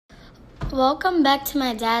Welcome back to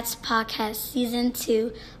my dad's podcast, Season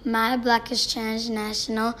 2, My Black is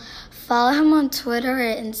Transnational. Follow him on Twitter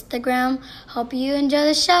or Instagram. Hope you enjoy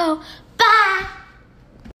the show. Bye!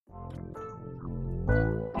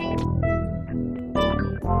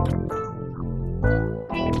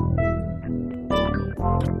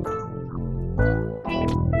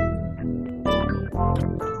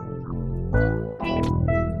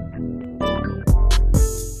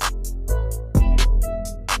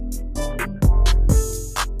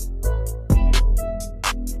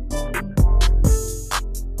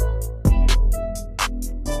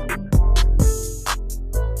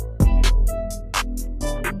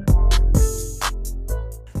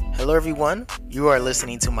 Hello everyone, you are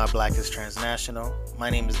listening to My Black is Transnational. My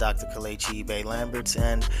name is Dr. Kalechi Ibe-Lamberts,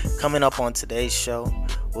 and coming up on today's show,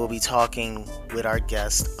 we'll be talking with our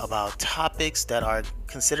guest about topics that are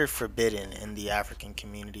considered forbidden in the African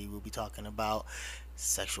community. We'll be talking about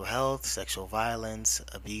sexual health, sexual violence,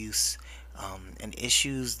 abuse, and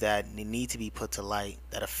issues that need to be put to light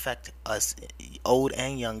that affect us, old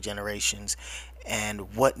and young generations,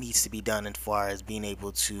 and what needs to be done as far as being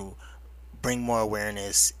able to bring more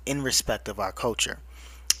awareness in respect of our culture.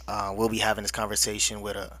 We'll be having this conversation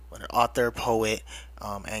with an author, poet,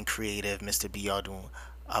 and creative, Mr. Biodun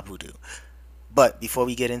Abudu. But before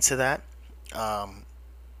we get into that,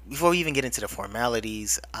 before we even get into the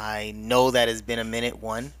formalities, I know that it's been a minute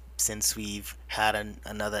since we've had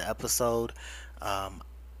another episode.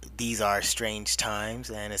 These are strange times,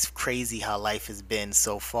 and it's crazy how life has been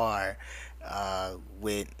so far,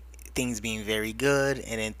 with things being very good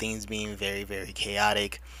and then things being very, very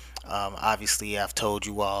chaotic. Obviously, I've told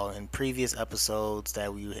you all in previous episodes that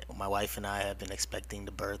my wife and I have been expecting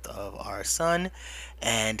the birth of our son,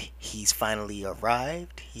 and he's finally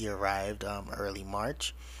arrived. He arrived early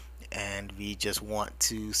March, and we just want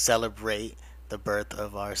to celebrate the birth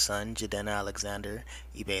of our son, Jadena Alexander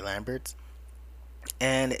Ibe-Lamberts.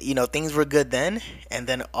 And, things were good then, and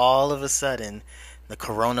then all of a sudden, the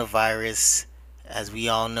coronavirus, as we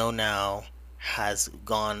all know now, has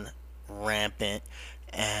gone rampant,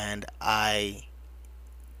 and I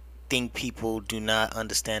think people do not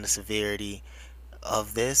understand the severity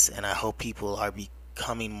of this, and I hope people are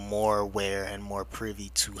becoming more aware and more privy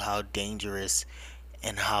to how dangerous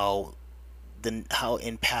and how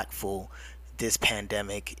impactful this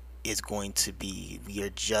pandemic is going to be. We are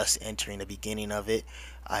just entering the beginning of it.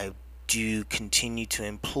 I do continue to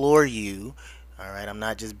implore you. All right, I'm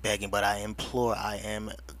not just begging, but I am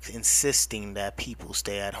insisting that people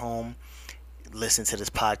stay at home, listen to this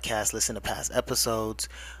podcast, listen to past episodes,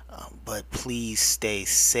 but please stay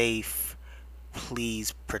safe.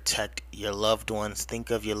 Please protect your loved ones. Think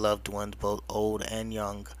of your loved ones, both old and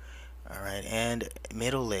young, all right, and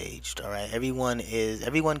middle-aged, all right? Everyone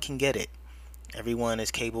can get it. Everyone is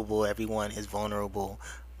capable. Everyone is vulnerable.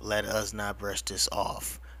 Let us not brush this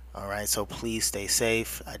off. All right, so please stay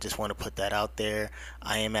safe. I just want to put that out there.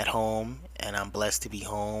 I am at home, and I'm blessed to be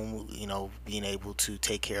home, being able to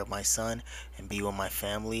take care of my son and be with my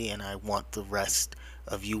family, and I want the rest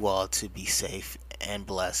of you all to be safe and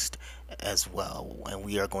blessed as well. And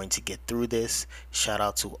we are going to get through this. Shout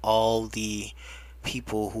out to all the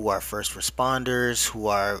people who are first responders, who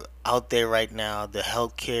are out there right now, the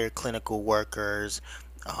healthcare clinical workers,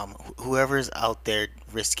 whoever's out there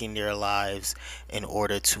risking their lives in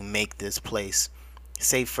order to make this place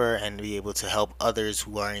safer and be able to help others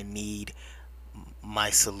who are in need.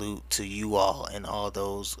 My salute to you all and all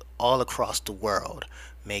those all across the world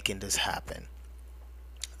making this happen.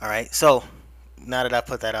 All right, so now that I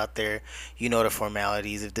put that out there, you know the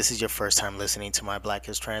formalities. If this is your first time listening to My Black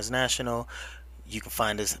is Transnational, you can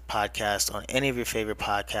find this podcast on any of your favorite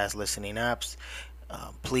podcast listening apps.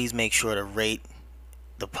 Please make sure to rate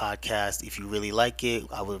the podcast if you really like it.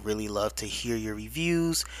 I would really love to hear your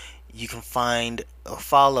reviews. You can find or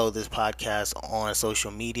follow this podcast on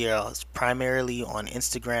social media, primarily on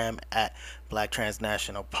Instagram at Black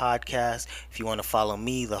Transnational Podcast. If you want to follow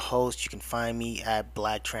me, the host, you can find me at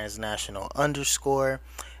Black Transnational _.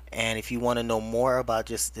 And if you want to know more about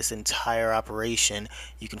just this entire operation,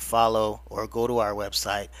 you can follow or go to our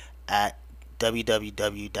website at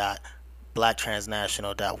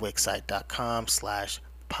www.blacktransnational.wixsite.com/podcast.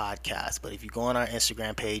 But if you go on our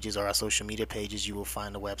Instagram pages or our social media pages, you will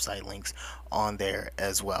find the website links on there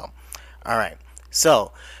as well. All right,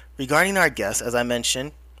 so regarding our guests, as I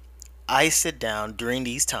mentioned, I sit down during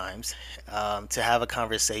these times to have a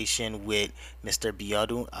conversation with Mr.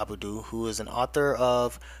 Biodun Abudu, who is an author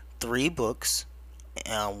of 3 books.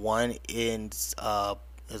 One is a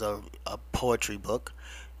poetry book,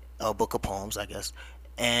 a book of poems, I guess,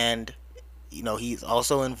 and he's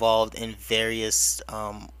also involved in various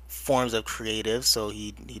forms of creative. So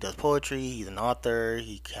he does poetry. He's an author.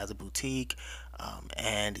 He has a boutique.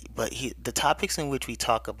 The topics in which we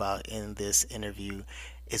talk about in this interview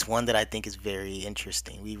is one that I think is very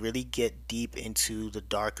interesting. We really get deep into the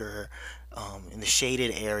darker, in the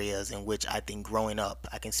shaded areas in which I think growing up,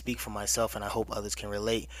 I can speak for myself and I hope others can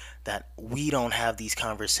relate, that we don't have these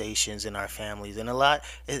conversations in our families. And a lot,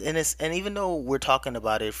 and even though we're talking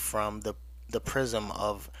about it from the prism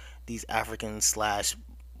of these African slash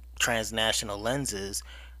transnational lenses,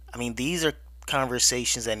 I mean, these are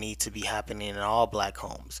conversations that need to be happening in all black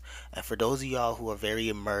homes. And for those of y'all who are very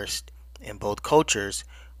immersed in both cultures,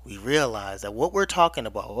 we realize that what we're talking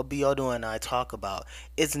about, what Biodu and I talk about,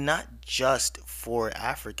 is not just for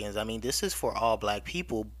Africans. I mean, this is for all black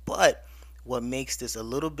people. But what makes this a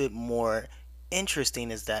little bit more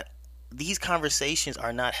interesting is that these conversations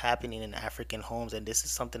are not happening in African homes, and this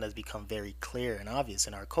is something that's become very clear and obvious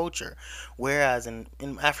in our culture. Whereas in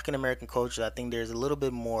African American culture, I think there's a little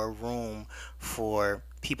bit more room for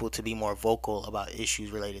people to be more vocal about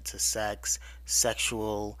issues related to sex,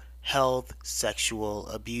 sexual health, sexual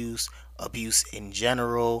abuse, abuse in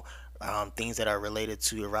general, things that are related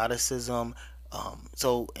to eroticism,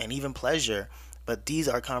 and even pleasure. But these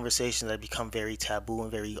are conversations that become very taboo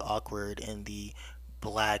and very awkward in the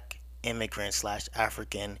black immigrant slash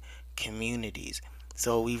African communities.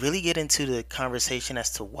 So we really get into the conversation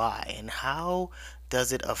as to why and how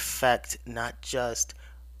does it affect not just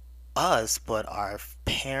us, but our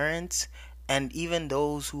parents and even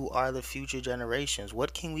those who are the future generations.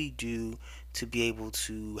 What can we do to be able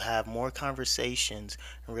to have more conversations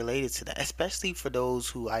related to that, especially for those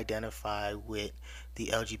who identify with the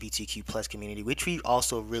LGBTQ plus community, which we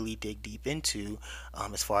also really dig deep into,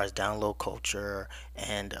 as far as down low culture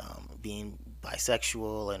and being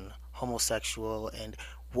bisexual and homosexual and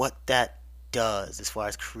what that does as far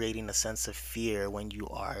as creating a sense of fear when you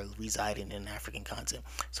are residing in African content.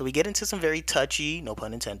 So we get into some very touchy, no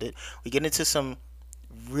pun intended, we get into some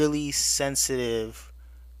really sensitive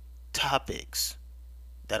topics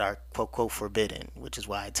that are quote quote forbidden, which is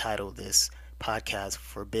why I titled this podcast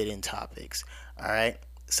Forbidden Topics. All right.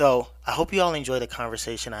 So I hope you all enjoy the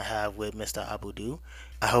conversation I have with Mr. Abudu.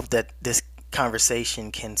 I hope that this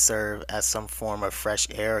conversation can serve as some form of fresh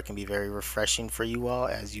air. It can be very refreshing for you all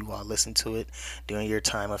as you all listen to it during your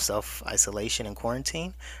time of self-isolation and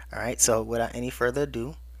quarantine. All right, so without any further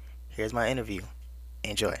ado, here's my interview.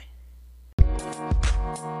 Enjoy.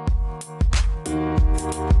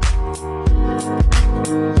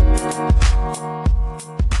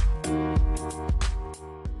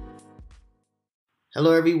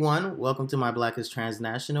 Hello, everyone. Welcome to My Black is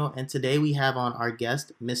Transnational. And today we have on our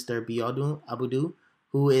guest, Mr. Biodu Abudu,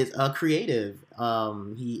 who is a creative.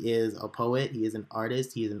 He is a poet, he is an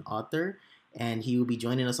artist, he is an author, and he will be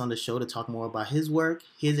joining us on the show to talk more about his work,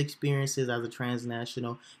 his experiences as a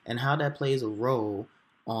transnational, and how that plays a role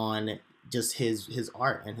on just his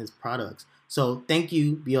art and his products. So thank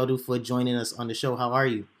you, Biodu, for joining us on the show. How are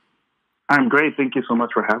you? I'm great. Thank you so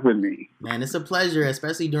much for having me. Man, it's a pleasure,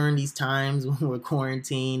 especially during these times when we're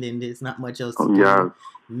quarantined and there's not much else to do. Yeah.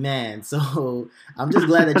 Man, so I'm just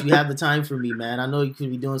glad that you have the time for me, man. I know you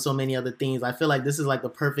could be doing so many other things. I feel like this is like the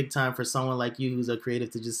perfect time for someone like you who's a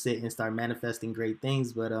creative to just sit and start manifesting great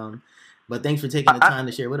things. But thanks for taking the time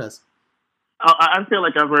to share with us. I feel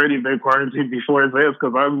like I've already been quarantined before this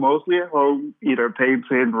because I'm mostly at home, either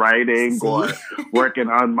painting, writing, or working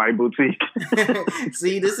on my boutique.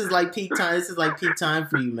 See, this is like peak time. This is like peak time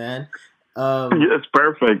for you, man. It's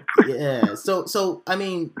perfect. Yeah. So I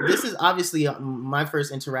mean, this is obviously my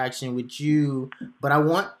first interaction with you, but I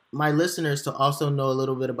want my listeners to also know a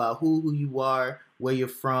little bit about who you are, where you're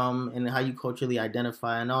from, and how you culturally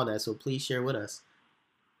identify and all that. So please share with us.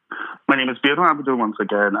 My name is Biodu Abudu. Once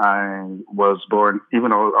again, I was born, even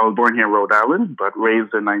though I was born here in Rhode Island, but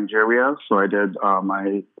raised in Nigeria. So I did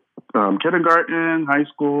my kindergarten, high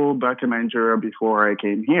school back in Nigeria before I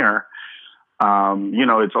came here.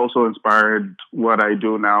 It's also inspired what I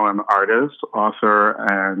do now. I'm an artist, author,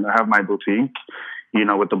 and I have my boutique.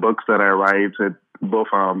 With the books that I write, both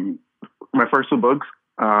my first two books,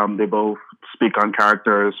 they both speak on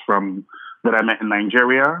characters that I met in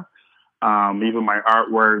Nigeria. Even my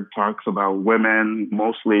artwork talks about women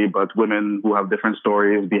mostly, but women who have different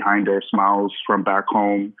stories behind their smiles from back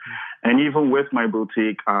home. And even with my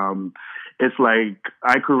boutique, it's like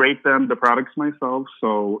I create the products myself.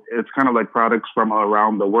 So it's kind of like products from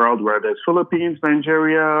around the world, whether it's Philippines,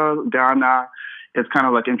 Nigeria, Ghana. It's kind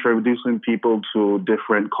of like introducing people to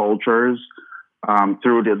different cultures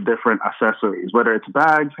through the different accessories, whether it's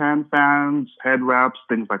bags, hand fans, head wraps,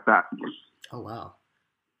 things like that. Oh, wow.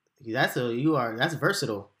 That's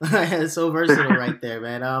versatile. It's so versatile right there,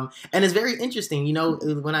 man. And it's very interesting,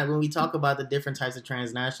 when we talk about the different types of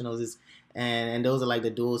transnationals, and those are like the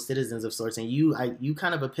dual citizens of sorts, and you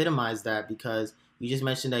kind of epitomize that, because you just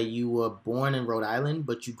mentioned that you were born in Rhode Island,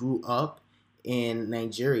 but you grew up in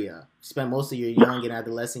Nigeria, spent most of your young and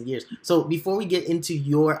adolescent years. So before we get into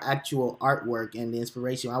your actual artwork and the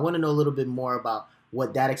inspiration, I want to know a little bit more about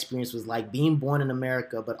what that experience was like, being born in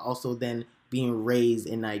America, but also then being raised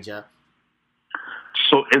in Niger.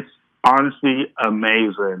 So it's honestly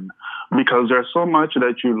amazing, because there's so much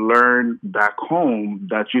that you learn back home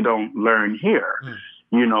that you don't learn here.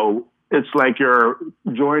 It's like you're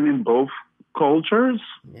joining both cultures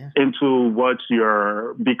into what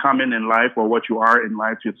you're becoming in life, or what you are in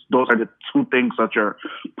life. Those are the two things that you're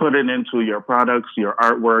putting into your products, your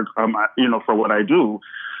artwork, for what I do.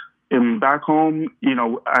 Back home,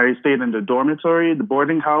 I stayed in the dormitory, the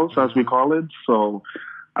boarding house, as we call it. So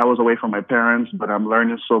I was away from my parents, but I'm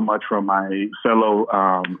learning so much from my fellow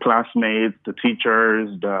classmates, the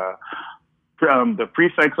teachers, the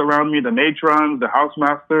prefects around me, the matrons, the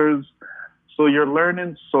housemasters. So you're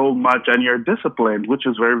learning so much, and you're disciplined, which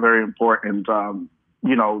is very, very important.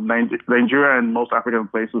 Nigeria and most African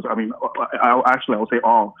places, I'll say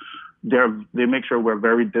all, they make sure we're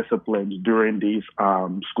very disciplined during these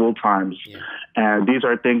school times. Yeah. And these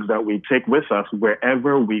are things that we take with us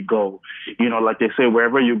wherever we go. Like they say,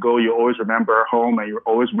 wherever you go, you always remember home, and you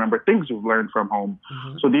always remember things you've learned from home.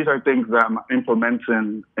 Mm-hmm. So these are things that I'm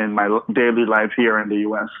implementing in my daily life here in the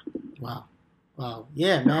U.S. Wow.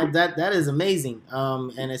 Yeah, man, that is amazing.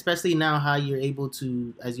 And especially now how you're able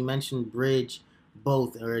to, as you mentioned, bridge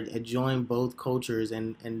both, or join both cultures,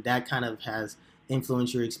 and that kind of has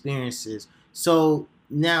influenced your experiences. So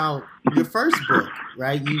now your first book,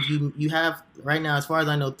 right? You have right now, as far as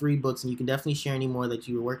I know, 3 books, and you can definitely share any more that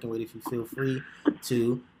you were working with if you feel free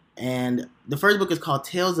to. And the first book is called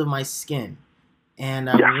Tales of My Skin. And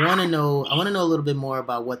I want to know a little bit more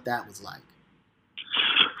about what that was like.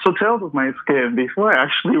 So Tales of My Skin, before I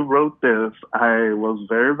actually wrote this, I was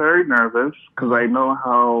very, very nervous, because I know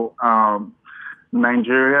how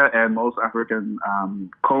Nigeria and most African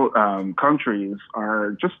countries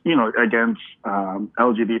are just, against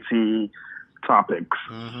LGBT topics.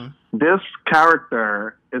 Mm-hmm. This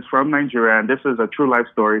character is from Nigeria, and this is a true life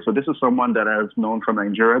story. So this is someone that I've known from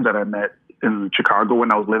Nigeria that I met in Chicago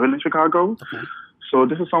when I was living in Chicago. Okay. So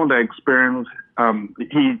this is someone that experienced,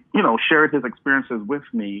 he shared his experiences with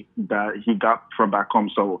me that he got from back home.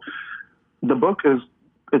 So the book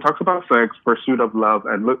it talks about sex, pursuit of love,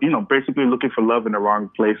 and, basically looking for love in the wrong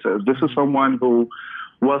places. This is someone who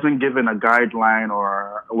wasn't given a guideline,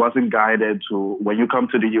 or wasn't guided to, when you come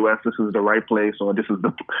to the U.S., this is the right place, or these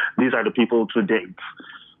are the people to date.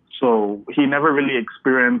 So he never really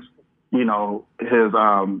experienced, his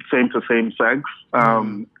same sex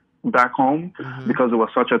back home, because it was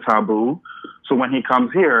such a taboo. So when he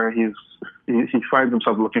comes here, he finds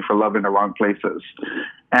himself looking for love in the wrong places.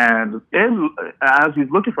 And as he's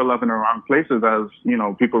looking for love in the wrong places, as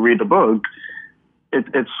people read the book,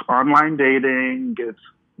 it's online dating, it's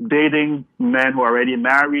dating men who are already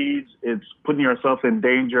married, it's putting yourself in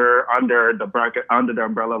danger under the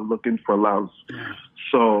umbrella of looking for love. Yeah.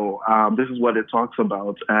 So this is what it talks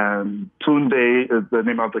about. And Tunde is the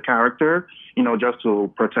name of the character, just to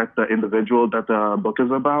protect the individual that the book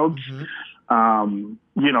is about.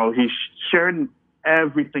 Mm-hmm. He's sharing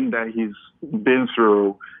everything that he's been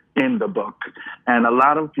through in the book. And a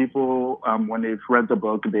lot of people, when they've read the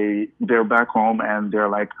book, they're back home and they're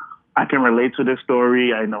like, I can relate to this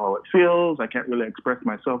story. I know how it feels. I can't really express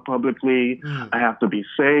myself publicly. I have to be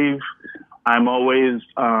safe. I'm always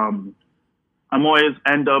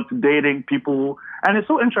end up dating people. And it's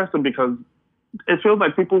so interesting because it feels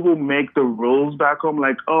like people who make the rules back home,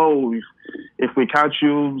 like, oh, if we catch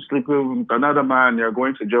you sleeping with another man, you're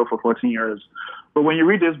going to jail for 14 years. But when you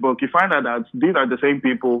read this book, you find out that these are the same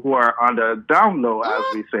people who are on the down low, as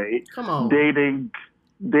we say, dating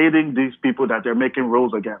these people that they're making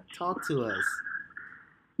rules against. Talk to us.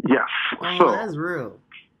 Yes. Oh, so, that's real.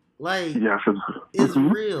 Like, yes, it's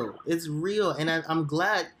real. It's real. And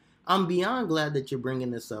I'm beyond glad that you're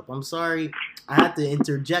bringing this up. I'm sorry. I have to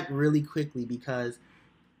interject really quickly because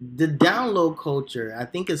the down low culture, I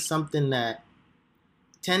think, is something that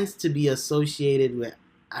tends to be associated with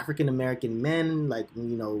African American men,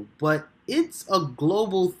 but it's a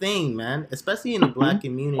global thing, man, especially in the Black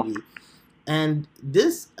community. And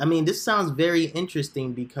this sounds very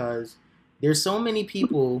interesting because there's so many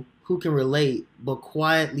people who can relate, but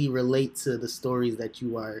quietly relate to the stories that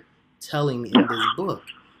you are telling in this book.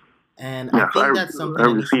 And yes, I think that's something I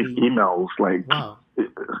received emails like, wow.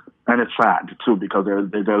 And it's sad too because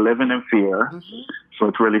they're living in fear. Mm-hmm. So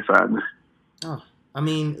it's really sad. Oh, I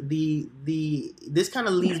mean, this kind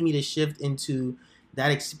of leads me to shift into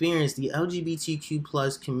that experience. The LGBTQ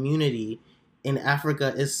plus community in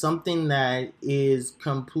Africa is something that is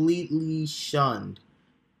completely shunned,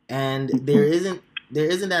 and there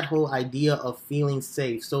isn't that whole idea of feeling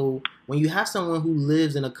safe. So when you have someone who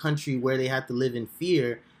lives in a country where they have to live in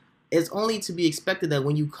fear, it's only to be expected that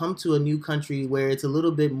when you come to a new country where it's a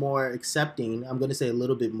little bit more accepting, I'm going to say a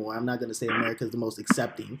little bit more, I'm not going to say America is the most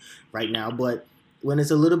accepting right now, but when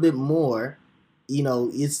it's a little bit more,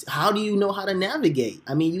 it's how do you know how to navigate?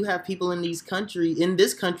 I mean, you have people in this country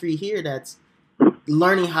here that's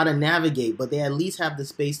learning how to navigate, but they at least have the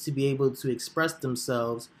space to be able to express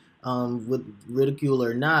themselves with ridicule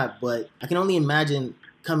or not. But I can only imagine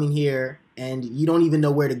coming here and you don't even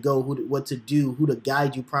know where to go, what to do, who to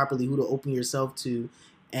guide you properly, who to open yourself to.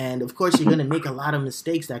 And of course, you're going to make a lot of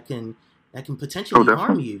mistakes that can potentially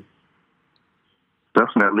harm you.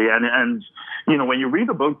 Definitely. And when you read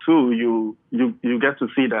the book too, you get to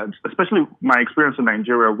see that, especially my experience in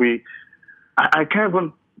Nigeria, I can't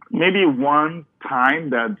even, maybe one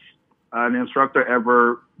time that an instructor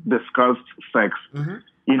ever discussed sex. Mm-hmm.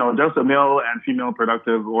 Just the male and female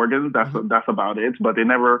productive organs. That's about it. But they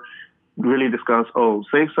never really discuss,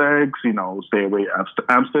 safe sex, stay away,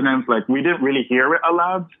 abstinence. Like, we didn't really hear it a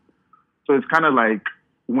lot. So it's kind of like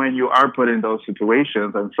when you are put in those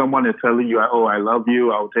situations and someone is telling you, I love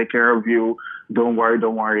you, I'll take care of you, don't worry.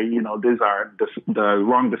 These are the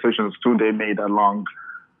wrong decisions too they made along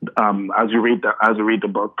as you read the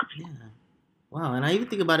book. Yeah. Wow. And I even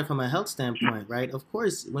think about it from a health standpoint, right? Of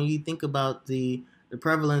course, when you think about the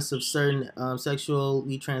prevalence of certain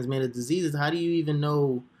sexually transmitted diseases, how do you even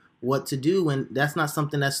know what to do when that's not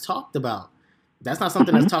something that's talked about? That's not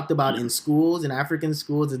something that's talked about in schools, in African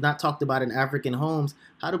schools. It's not talked about in African homes.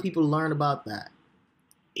 How do people learn about that?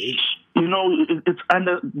 It's and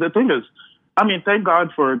the thing is, I mean, thank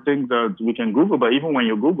God for things that we can Google, but even when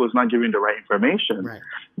you Google, it's not giving the right information. Right.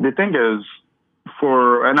 The thing is,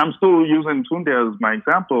 and I'm still using Tunde as my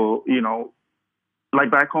example,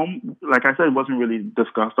 like back home, like I said, it wasn't really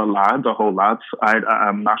discussed a whole lot.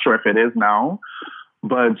 I'm not sure if it is now,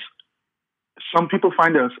 but some people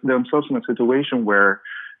find themselves in a situation where,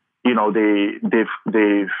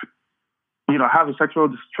 they've have a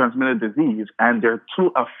sexually transmitted disease and they're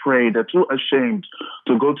too afraid, they're too ashamed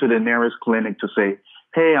to go to the nearest clinic to say,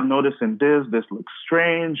 hey, I'm noticing this looks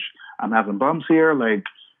strange, I'm having bumps here, like,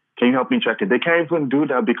 can you help me check it? They can't even do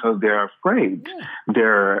that because they're afraid. Yeah.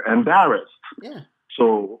 They're embarrassed. Yeah.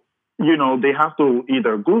 So, they have to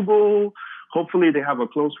either Google, hopefully they have a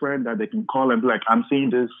close friend that they can call and be like, I'm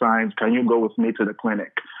seeing these signs, can you go with me to the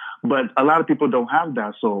clinic? But a lot of people don't have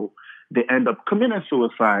that, so they end up committing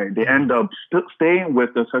suicide. They end up staying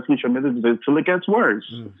with the sexually transmitted disease till it gets worse.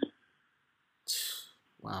 Mm.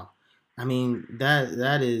 Wow. I mean,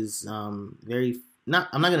 that is very,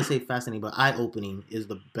 I'm not going to say fascinating, but eye-opening is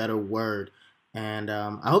the better word. And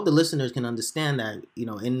I hope the listeners can understand that,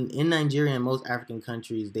 in Nigeria and most African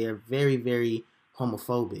countries, they are very, very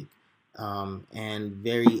homophobic and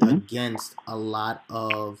very against a lot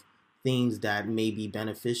of things that may be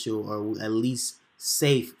beneficial or at least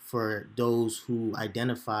safe for those who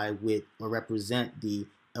identify with or represent the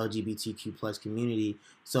LGBTQ plus community.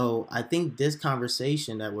 So I think this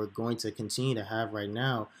conversation that we're going to continue to have right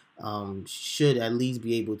now should at least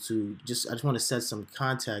be able to I just want to set some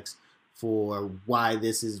context for why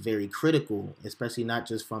this is very critical, especially not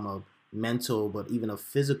just from a mental, but even a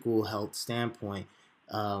physical health standpoint.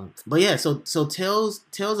 But yeah, so Tales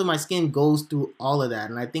of My Skin goes through all of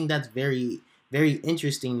that. And I think that's very, very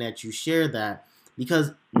interesting that you share that,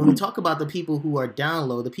 because when we talk about the people who are down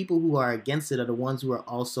low, the people who are against it are the ones who are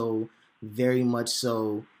also very much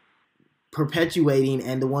so perpetuating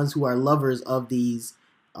and the ones who are lovers of these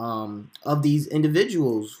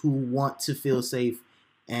individuals who want to feel safe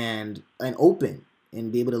and open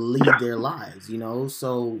and be able to lead their lives,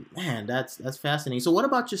 So, man, that's fascinating. So what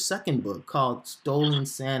about your second book called Stolen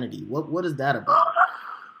Sanity? What is that about?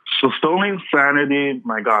 So Stolen Sanity,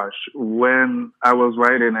 my gosh, when I was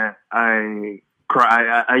writing it, I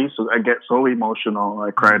cry. I get so emotional.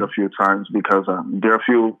 I cried a few times because there are a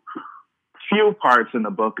few parts in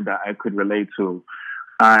the book that I could relate to.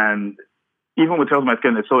 And even with Tales of My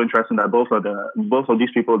Skin, it's so interesting that both of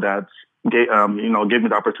these people that gave me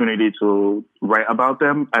the opportunity to write about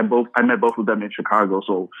them, I met both of them in Chicago.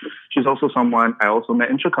 So she's also someone I also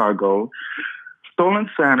met in Chicago. Stolen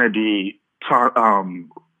Sanity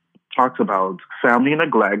talks about family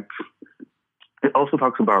neglect. It also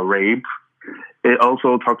talks about rape. It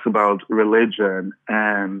also talks about religion.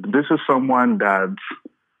 And this is someone that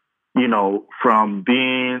from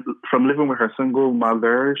living with her single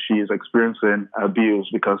mother, she's experiencing abuse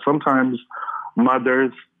because sometimes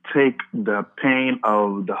mothers take the pain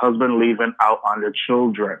of the husband leaving out on the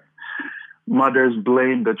children. Mothers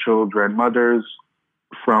blame the children. Mothers,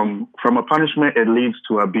 from a punishment, it leads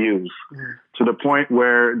to abuse, to the point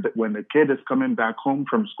where when the kid is coming back home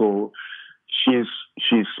from school, she's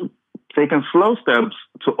taking slow steps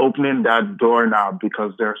to opening that door now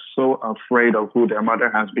because they're so afraid of who their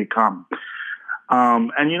mother has become.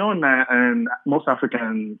 And in most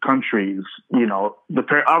African countries,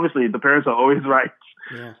 obviously the parents are always right.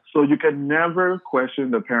 Yeah. So you can never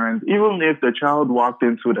question the parents, even if the child walked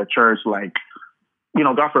into the church like,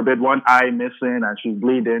 God forbid, one eye missing and she's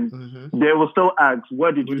bleeding. Mm-hmm. They will still ask,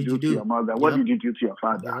 what did you do to your mother? What did you do to your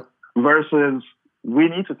father? Versus, we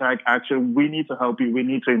need to take action. We need to help you. We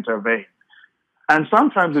need to intervene. And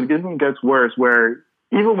sometimes it even gets worse where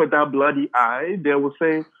even with that bloody eye, they will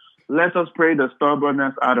say, let us pray the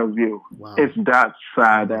stubbornness out of you. Wow. It's that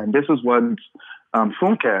sad. And this is what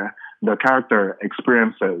Funke, the character,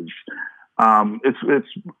 experiences. It's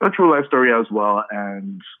a true life story as well.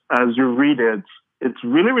 And as you read it, it's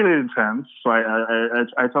really, really intense. So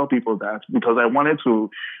I tell people that because I wanted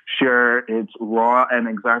to share it raw and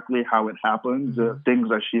exactly how it happened, the things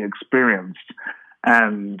that she experienced.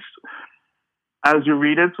 And as you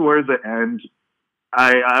read it towards the end,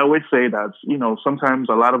 I always say that, sometimes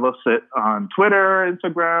a lot of us sit on Twitter,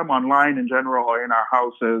 Instagram, online in general, or in our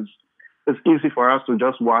houses. It's easy for us to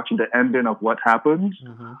just watch the ending of what happened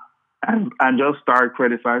and just start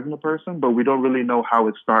criticizing the person, but we don't really know how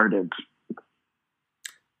it started.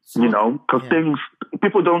 Because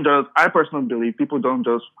I personally believe people don't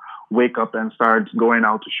just wake up and start going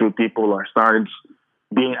out to shoot people or start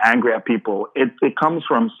being angry at people. It comes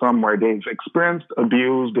from somewhere. They've experienced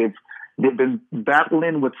abuse. They've been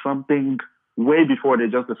battling with something way before they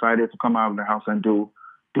just decided to come out of their house and do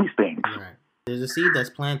these things. Right. There's a seed that's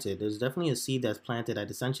planted. There's definitely a seed that's planted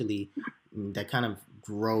that essentially that kind of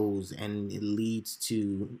grows and it leads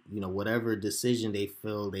to, whatever decision they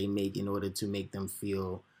feel they make in order to make them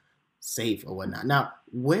feel safe or whatnot. Now,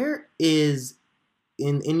 where is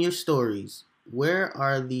in your stories, where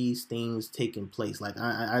are these things taking place? Like,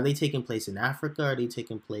 are they taking place in Africa? Or are they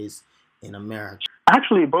taking place in America?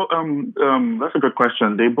 Actually, both. That's a good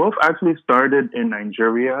question. They both actually started in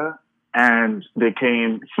Nigeria and they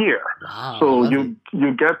came here. Wow, so you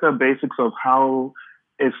get the basics of how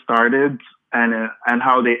it started and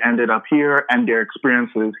how they ended up here and their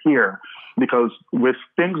experiences here. Because with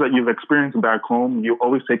things that you've experienced back home, you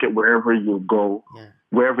always take it wherever you go. Yeah.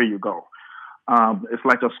 Wherever you go. It's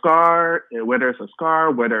like a scar, whether it's a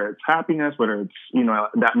scar, whether it's happiness, whether it's,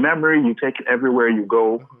 that memory, you take it everywhere you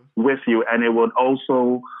go with you. And it would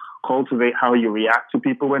also cultivate how you react to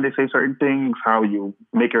people when they say certain things, how you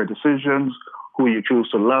make your decisions, who you choose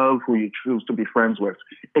to love, who you choose to be friends with.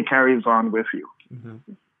 It carries on with you.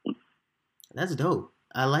 Mm-hmm. That's dope.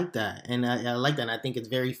 I like that. And I like that. And I think it's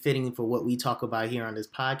very fitting for what we talk about here on this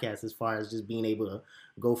podcast as far as just being able to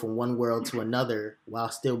go from one world to another while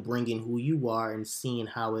still bringing who you are and seeing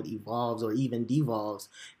how it evolves or even devolves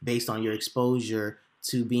based on your exposure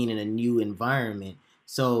to being in a new environment.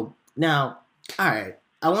 So now, all right,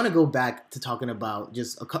 I want to go back to talking about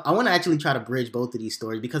I want to actually try to bridge both of these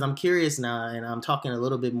stories because I'm curious now and I'm talking a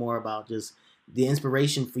little bit more about just the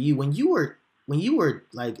inspiration for you when you were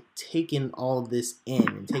like taking all this in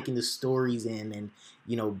and taking the stories in and,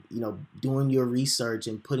 doing your research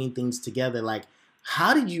and putting things together, like,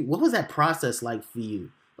 what was that process like for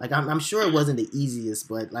you? Like, I'm sure it wasn't the easiest,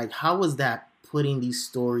 but like, how was that putting these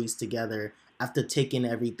stories together after taking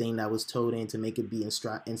everything that was told in to make it be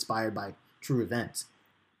inspired by true events?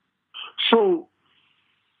 So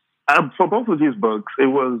for both of these books, it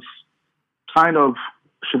was kind of,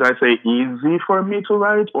 should I say, easy for me to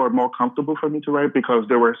write or more comfortable for me to write because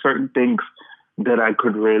there were certain things that I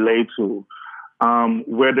could relate to,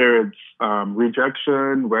 whether it's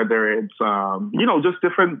rejection, whether it's, just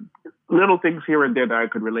different little things here and there that I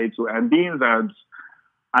could relate to. And being that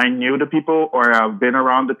I knew the people or I've been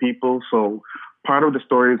around the people, so part of the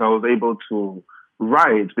stories I was able to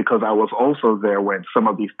write because I was also there when some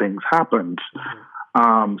of these things happened.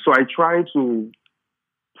 Mm-hmm. So I try to,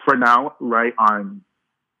 for now, write on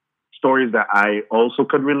stories that I also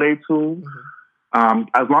could relate to. Mm-hmm.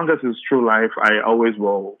 As long as it's true life, I always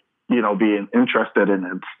will, be interested in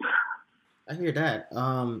it. I hear that.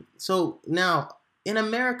 So now in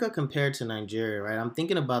America compared to Nigeria, right? I'm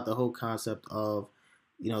thinking about the whole concept of,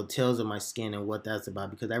 Tales of My Skin and what that's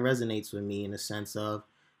about, because that resonates with me in the sense of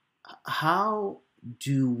how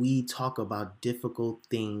do we talk about difficult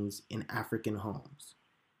things in African homes,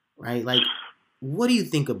 right? Like, What do you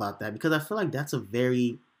think about that? Because I feel like that's a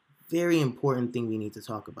very, very important thing we need to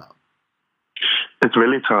talk about. It's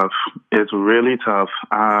really tough. It's really tough.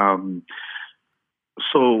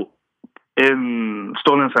 So in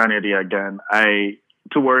Stolen Sanity, again,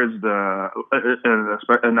 towards in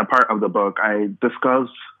a part of the book, I discuss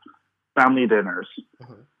family dinners.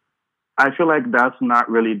 Mm-hmm. I feel like that's not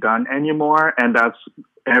really done anymore, and that's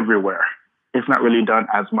everywhere. It's not really done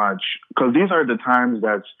as much because these are the times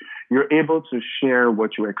that you're able to share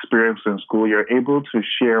what you experienced in school. You're able to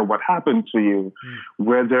share what happened to you,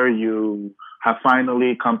 whether you have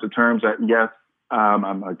finally come to terms that, yes,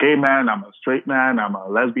 I'm a gay man, I'm a straight man, I'm a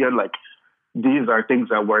lesbian. Like, these are things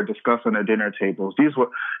that were discussed on the dinner tables. These were,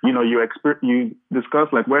 you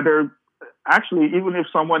discuss like whether actually, even if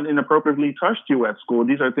someone inappropriately touched you at school,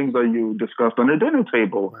 these are things that you discussed on the dinner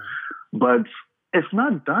table. Right. But it's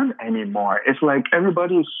not done anymore. It's like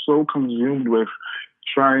everybody is so consumed with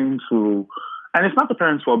trying to, and it's not the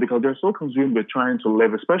parents' fault because they're so consumed with trying to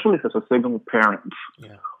live, especially if it's a single parent.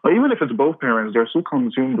 Yeah. Or even if it's both parents, they're so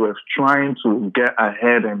consumed with trying to get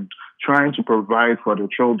ahead and trying to provide for their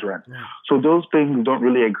children. Yeah. So those things don't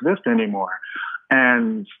really exist anymore.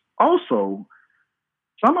 And also,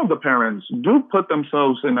 some of the parents do put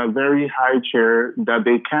themselves in a very high chair that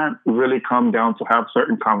they can't really come down to have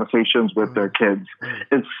certain conversations with their kids.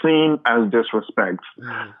 It's seen as disrespect.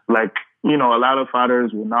 Like, a lot of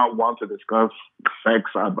fathers will not want to discuss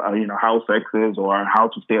sex, how sex is or how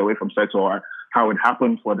to stay away from sex or how it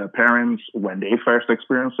happened for their parents when they first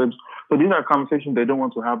experienced it. So these are conversations they don't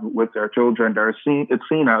want to have with their children. It's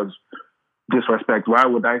seen as disrespect. Why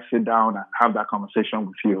would I sit down and have that conversation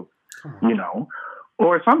with you?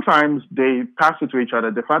 Or sometimes they pass it to each other.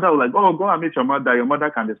 The father will like, oh, go and meet your mother. Your mother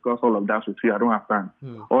can discuss all of that with you. I don't have time.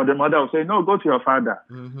 Or the mother will say, no, go to your father.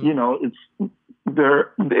 It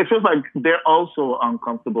feels like they're also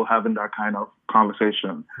uncomfortable having that kind of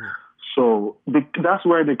conversation. So that's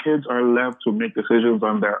where the kids are left to make decisions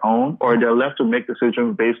on their own, or they're left to make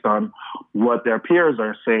decisions based on what their peers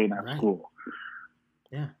are saying at school.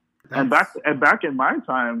 Yeah. And back in my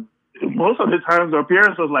time, most of the times our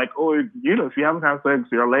parents was like, oh, if you haven't had sex,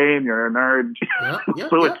 you're lame, you're a nerd.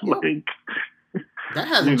 Like... That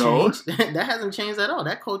hasn't changed. That hasn't changed at all.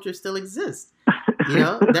 That culture still exists.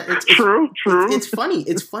 It's true. It's funny.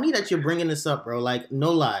 It's funny that you're bringing this up, bro. Like,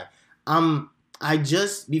 no lie. I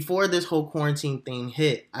just, before this whole quarantine thing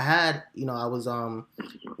hit, I had, I was,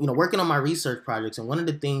 working on my research projects. And one of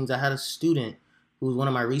the things, I had a student who was one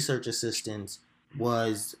of my research assistants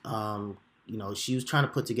was, she was trying to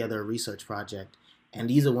put together a research project. And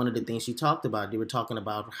these are one of the things she talked about. They were talking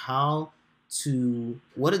about what's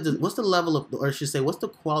the level of, or I should say, what's the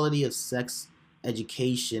quality of sex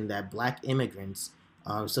education that Black immigrants,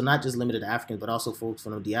 so not just limited to Africans, but also folks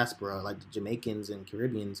from the diaspora, like the Jamaicans and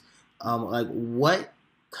Caribbeans, like what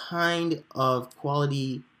kind of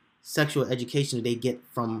quality sexual education do they get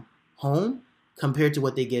from home compared to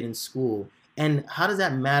what they get in school? And how does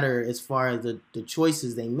that matter as far as the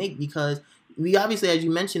choices they make? Because we obviously, as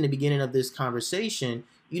you mentioned at the beginning of this conversation,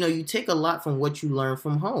 you take a lot from what you learn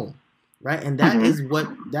from home, right? And that is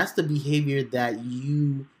that's the behavior that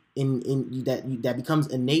that becomes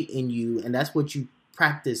innate in you, and that's what you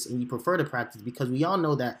practice and you prefer to practice, because we all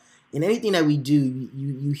know that in anything that we do,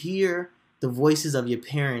 you hear the voices of your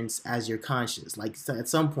parents as your conscience. Like at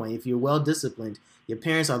some point, if you're well disciplined, your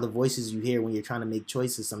parents are the voices you hear when you're trying to make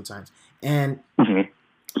choices sometimes. And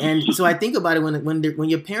so I think about it when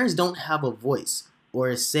your parents don't have a voice or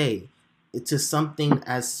a say to something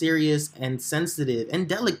as serious and sensitive and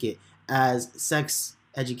delicate as sex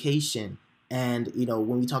education, and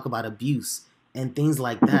when we talk about abuse and things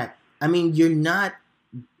like that. I mean,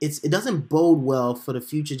 it doesn't bode well for the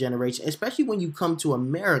future generation, especially when you come to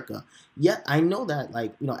America. Yet I know that,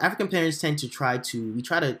 African parents tend to try to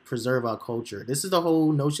preserve our culture. This is the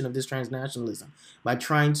whole notion of this transnationalism. By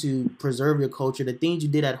trying to preserve your culture, the things you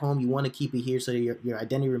did at home, you want to keep it here so that your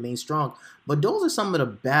identity remains strong. But those are some of the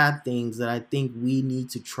bad things that I think we need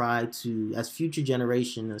to try to, as future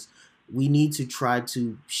generations, we need to try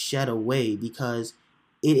to shed away, because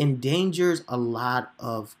it endangers a lot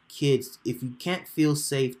of kids. If you can't feel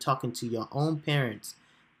safe talking to your own parents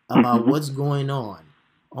about what's going on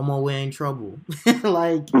my way in trouble.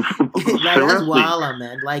 like that's wild,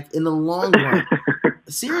 man. Like, in the long run,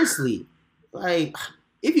 seriously, like,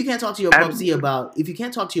 if you can't talk to your popsy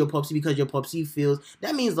because your popsy feels,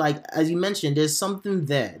 that means, like, as you mentioned, there's something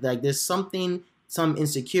there. Like, there's some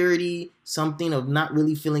insecurity, something of not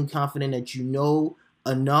really feeling confident that you know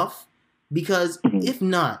enough. Because if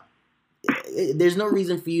not, there's no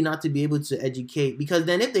reason for you not to be able to educate. Because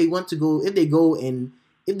then if they go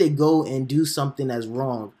and do something that's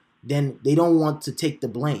wrong, then they don't want to take the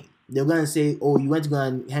blame. They're going to say, oh, you went to go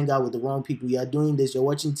and hang out with the wrong people. You're doing this. You're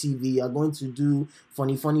watching TV. You're going to do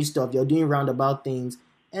funny stuff. You're doing roundabout things.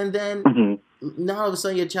 And then now all of a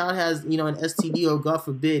sudden your child has, an STD or, God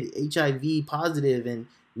forbid, HIV positive, and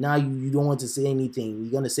now you don't want to say anything.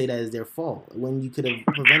 You're going to say that is their fault when you could have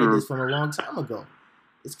prevented this from a long time ago.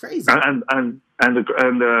 It's crazy. And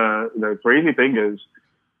the crazy thing is,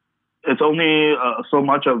 it's only so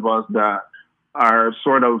much of us that are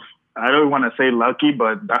sort of, I don't want to say lucky,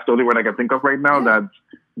 but that's the only word I can think of right now, that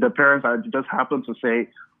the parents are just happen to say,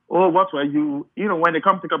 oh, what were you, when they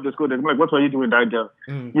come pick up the school, they're like, what were you doing that day?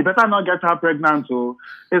 You better not get her pregnant. So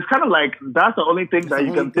it's kind of like, that's the only thing that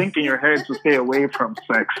you can think in your head to stay away from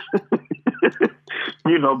sex,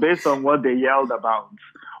 based on what they yelled about.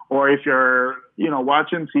 Or if you're,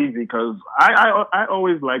 watching TV, because I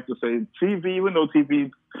always like to say TV, even though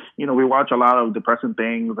TV, we watch a lot of depressing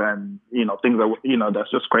things and, things that,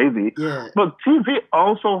 that's just crazy. Yeah. But TV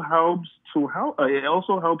also helps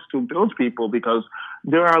to build people, because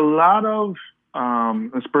there are a lot of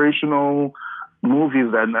inspirational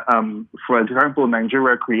movies that, for example,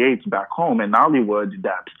 Nigeria creates back home in Hollywood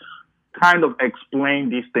that kind of explain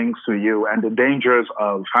these things to you and the dangers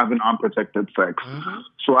of having unprotected sex.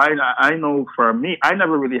 So I know for me, I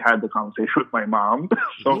never really had the conversation with my mom.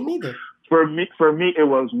 So me neither. For me, it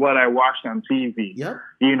was what I watched on TV. Yep.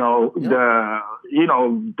 The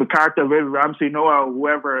character of Avery Ramsey, Noah,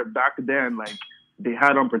 whoever back then, like, they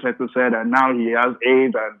had unprotected sex, and now he has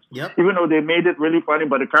AIDS, and even though they made it really funny,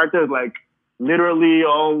 but the character is like literally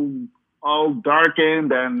all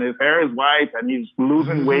darkened, and his hair is white, and he's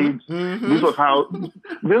losing weight. This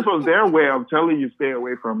was their way of telling you stay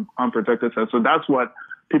away from unprotected sex. So that's what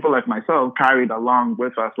people like myself carried along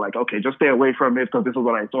with us. Like, okay, just stay away from it because this is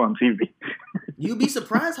what I saw on TV. You'd be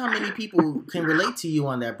surprised how many people can relate to you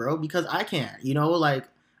on that, bro. Because I can't. Like,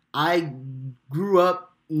 I grew up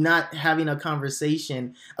not having a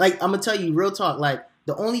conversation. Like, I'm gonna tell you real talk. Like,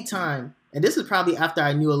 the only time, and this is probably after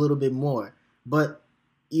I knew a little bit more, but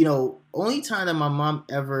only time that my mom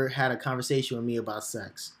ever had a conversation with me about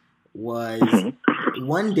sex was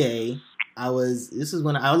one day. This is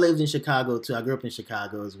when I lived in Chicago too. I grew up in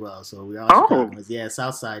Chicago as well. So we were all Chicagoans. Yeah,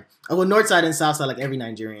 South Side. Well, North Side and South Side, like every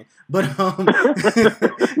Nigerian. But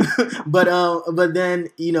but then,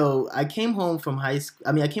 I came home from high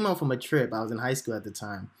school. I came home from a trip. I was in high school at the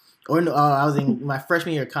time. Or no, I was in my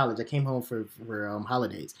freshman year of college. I came home for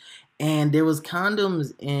holidays. And there was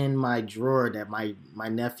condoms in my drawer that my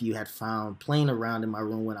nephew had found playing around in my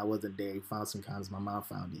room when I wasn't there. He found some condoms. My mom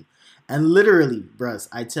found it. And literally, bruh,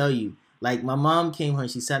 I tell you, like, my mom came home,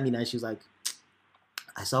 she sat me down, she was like,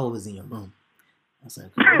 I saw what was in your room. I was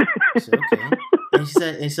like, okay. I said, okay. And she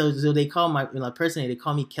said, and so they call personally, they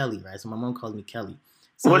call me Kelly, right? So my mom calls me Kelly.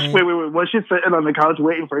 So wait. Was she sitting on the couch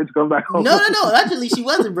waiting for you to come back home? No. Actually, she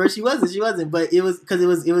wasn't, bro. She wasn't. But it was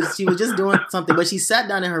because she was just doing something. But she sat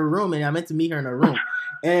down in her room, and I meant to meet her in her room.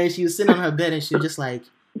 And she was sitting on her bed, and she was like,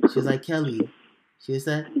 Kelly. She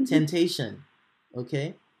said, temptation.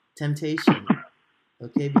 Okay? Temptation.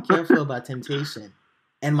 Okay? Be careful about temptation.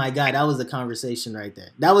 And my God, that was the conversation right there.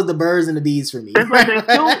 That was the birds and the bees for me. They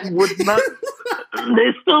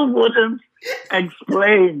still wouldn't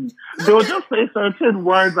explain. They'll just say certain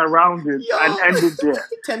words around it and end it there.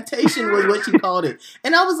 Temptation was what she called it.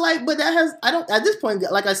 And I was like, but at this point,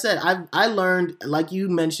 like I said, I learned, like you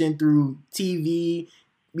mentioned, through TV,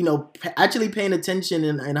 actually paying attention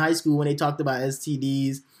in high school when they talked about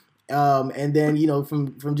STDs. And then,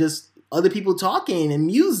 from just other people talking and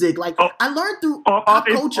music. Like, I learned through pop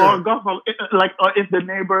culture. Or if the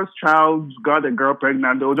neighbor's child got a girl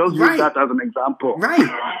pregnant, they'll just use that as an example.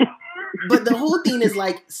 Right. But the whole thing is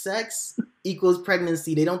like sex equals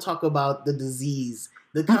pregnancy. They don't talk about the disease.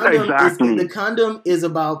 The condom is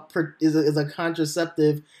about is a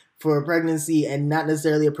contraceptive for pregnancy and not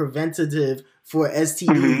necessarily a preventative for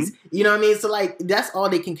STDs. You know what I mean? So like that's all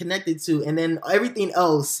they can connect it to, and then everything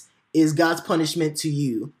else is God's punishment to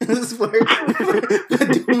you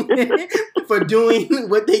for doing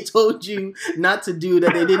what they told you not to do,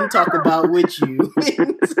 that they didn't talk about with you.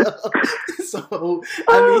 so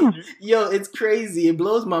I mean, it's crazy. It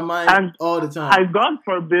blows my mind all the time. God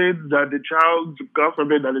forbid that the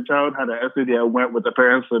child had an STD and went with the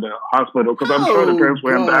parents to the hospital, because I'm sure the parents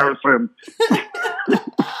were embarrassed for him.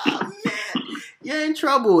 Oh, man. You're in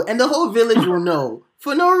trouble, and the whole village will know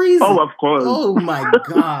for no reason. Oh, of course. Oh my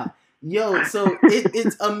God. So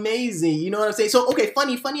it's amazing. You know what I'm saying? So, okay,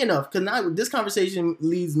 funny enough, because now this conversation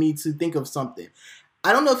leads me to think of something.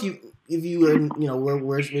 I don't know if you were,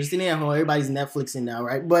 we're sitting at home, everybody's Netflixing now,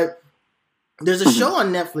 right? But there's a show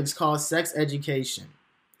on Netflix called Sex Education.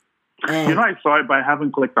 And, I saw it, but I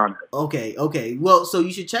haven't clicked on it. Okay. Well, so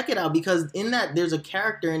you should check it out because in that there's a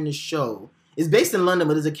character in the show. It's based in London,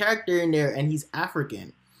 but there's a character in there, and he's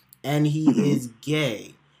African, and he is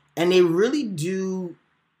gay, and they really do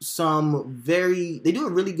they do a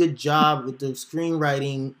really good job with the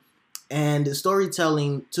screenwriting and the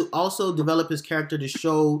storytelling to also develop his character to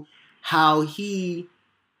show how he,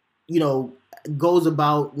 goes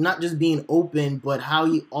about not just being open, but how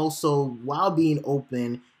he also, while being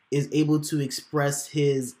open, is able to express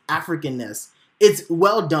his Africanness. It's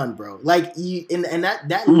well done, bro. Like, and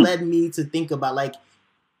that led me to think about like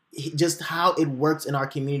just how it works in our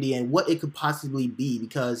community and what it could possibly be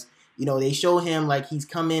because. They show him like he's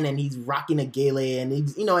coming and he's rocking a gele and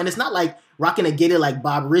he's, and it's not like rocking a gele like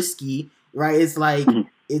Bob Risky, right? It's like,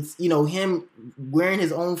 it's, him wearing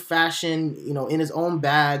his own fashion, in his own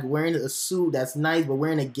bag, wearing a suit that's nice, but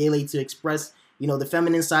wearing a gele to express, the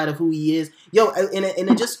feminine side of who he is.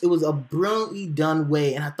 It was a brilliantly done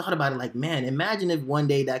way. And I thought about it like, man, imagine if one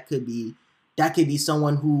day that could be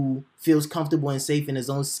someone who feels comfortable and safe in his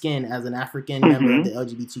own skin as an African member of the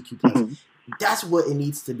LGBTQ+. That's what it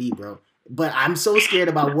needs to be, bro. But I'm so scared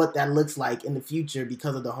about what that looks like in the future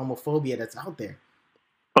because of the homophobia that's out there.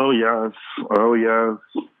 Oh yes.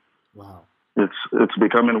 Wow. It's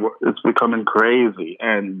becoming crazy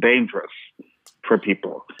and dangerous for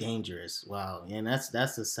people. Dangerous. Wow. And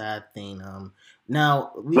that's a sad thing. A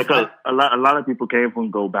lot of people can't even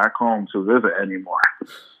go back home to visit anymore.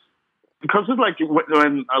 Because it's like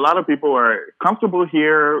when a lot of people are comfortable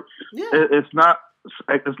here, it's not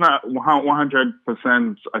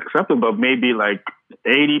 100% acceptable, but maybe like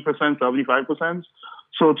 80%, 75%.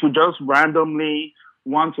 So to just randomly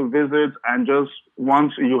want to visit and just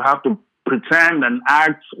once you have to pretend and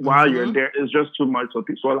act while you're there is just too much. So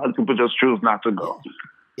a lot of people just choose not to go.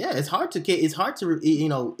 Yeah, it's hard to,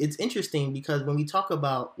 it's interesting because when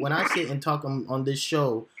I sit and talk on this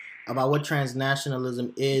show about what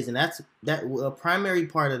transnationalism is, and that a primary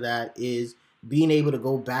part of that is being able to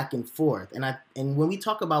go back and forth. And when we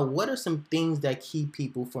talk about what are some things that keep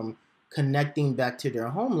people from connecting back to their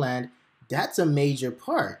homeland, that's a major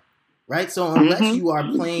part, right? So unless you are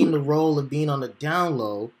playing the role of being on the down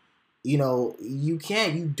low, you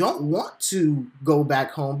don't want to go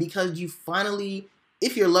back home because you finally,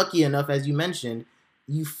 if you're lucky enough, as you mentioned,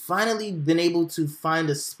 you finally been able to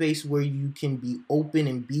find a space where you can be open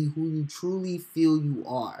and be who you truly feel you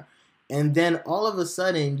are. And then all of a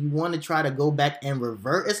sudden, you want to try to go back and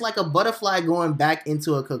revert. It's like a butterfly going back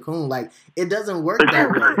into a cocoon. Like, it doesn't work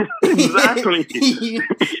that way. Exactly.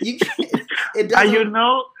 you can't. It doesn't.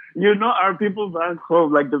 And our people back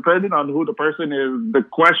home, like, depending on who the person is, the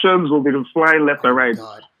questions will be flying left and right.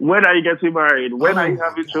 God. When are you getting married? When are you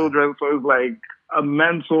having children? So it's like a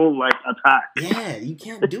mental, attack. Yeah, you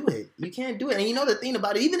can't do it. You can't do it. And the thing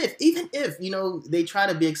about it, even if they try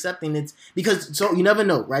to be accepting, it's because, so you never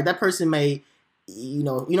know, right? That person may,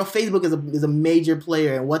 Facebook is a major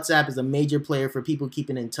player and WhatsApp is a major player for people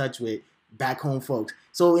keeping in touch with back home folks.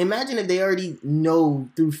 So imagine if they already know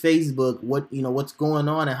through Facebook what's going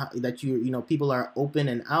on and how, that people are open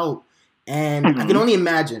and out. And I can only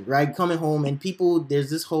imagine, right, coming home and people,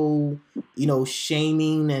 there's this whole,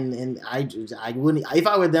 shaming and I wouldn't, if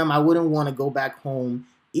I were them, I wouldn't want to go back home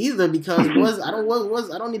either because I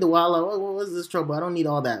don't need the wild, what was this trouble? I don't need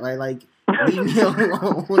all that, right? Like, leave me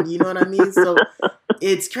alone, you know what I mean? So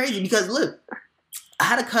it's crazy because look, I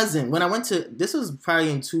had a cousin when I went to, this was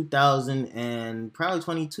probably in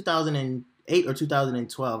 2008 or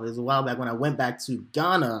 2012. It was a while back when I went back to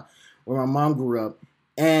Ghana where my mom grew up.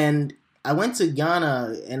 And I went to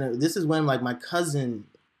Ghana, and this is when my cousin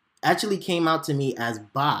actually came out to me as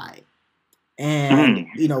bi. And,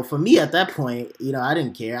 for me at that point, I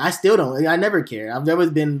didn't care. I still don't. I never care. I've never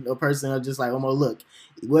been a person of just like, oh, look,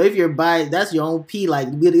 well, if you're bi, that's your own pee. Like,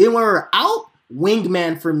 when we're out,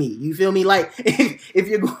 wingman for me. You feel me? Like, if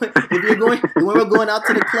you're going, when we're going out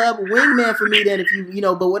to the club, wingman for me. Then if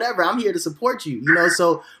but whatever, I'm here to support you.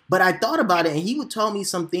 So, but I thought about it, and he would tell me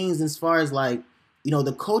some things as far as like,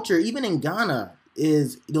 the culture, even in Ghana,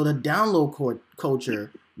 is, the down low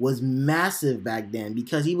culture was massive back then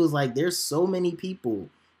because he was like, there's so many people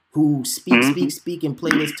who speak and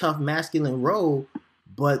play this tough masculine role,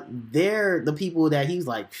 but they're the people that he's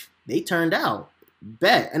like, they turned out.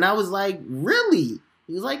 Bet. And I was like, really?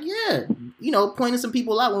 He was like, yeah. Pointing some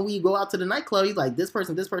people out when we go out to the nightclub. He's like, this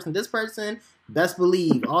person, best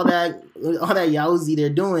believe all that yowzy they're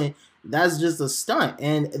doing. That's just a stunt.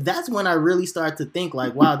 And that's when I really start to think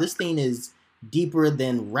like, wow, this thing is deeper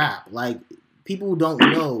than rap. Like, people don't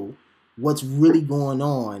know what's really going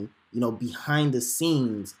on, behind the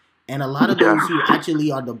scenes And a lot of those who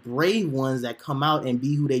actually are the brave ones that come out and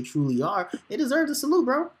be who they truly are, they deserve the salute,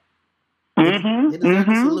 bro. They deserve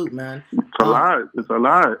the salute, man. It's a lot. It's a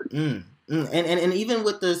lot. And even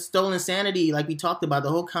with the stolen sanity, like we talked about, the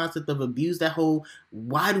whole concept of abuse, that whole,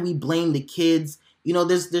 why do we blame the kids? You know,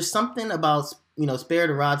 there's something about, you know, spare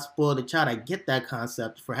the rod, spoil the child. I get that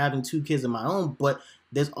concept for having 2 kids of my own, but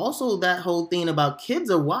there's also that whole thing about kids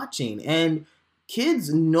are watching and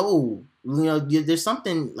kids know, you know, there's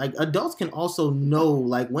something like adults can also know,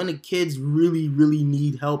 like when the kids really, really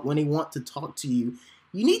need help, when they want to talk to you,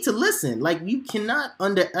 you need to listen. Like you cannot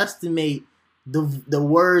underestimate the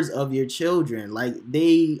words of your children. Like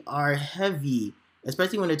they are heavy,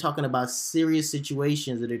 especially when they're talking about serious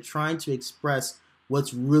situations that are trying to express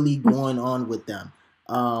what's really going on with them.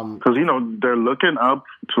 Because, you know, they're looking up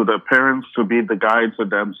to their parents to be the guide to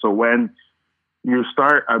them. So when you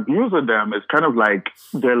start abusing them, it's kind of like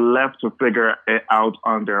they're left to figure it out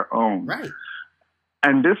on their own. Right.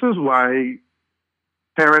 And this is why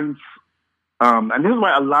parents, and this is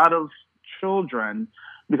why a lot of children,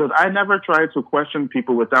 because I never try to question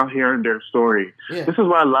people without hearing their story. Yeah. This is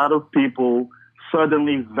why a lot of people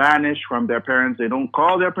suddenly vanish from their parents. They don't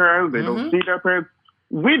call their parents. They don't see their parents.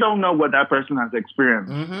 We don't know what that person has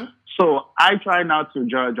experienced. So I try not to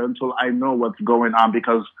judge until I know what's going on,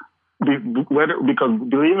 because believe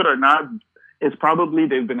it or not, it's probably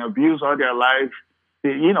they've been abused all their life,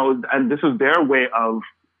 you know, and this is their way of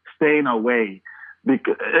staying away.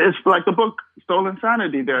 Because it's like the book Stolen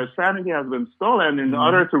Sanity. Their sanity has been stolen. In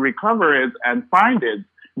order to recover it and find it,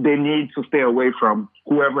 they need to stay away from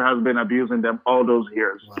whoever has been abusing them all those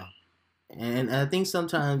years. Wow. And I think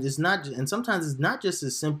sometimes it's not just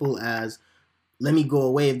as simple as, let me go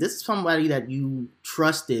away. If this is somebody that you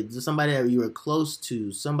trusted, somebody that you were close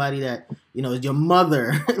to, somebody that, you know, is your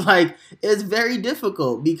mother, like it's very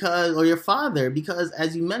difficult or your father, because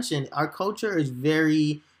as you mentioned, our culture is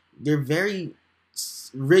they're very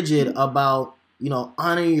rigid about, you know,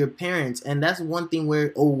 honoring your parents. And that's one thing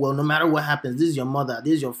where, oh, well, no matter what happens, this is your mother,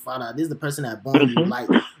 this is your father, this is the person that born you. Like,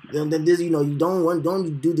 this, you know, you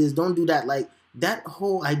don't do this, don't do that. Like that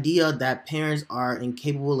whole idea that parents are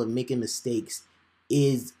incapable of making mistakes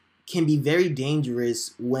can be very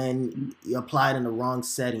dangerous when applied in the wrong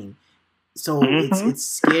setting. So it's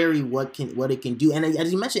scary what it can do. And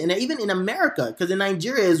as you mentioned, and even in America, because in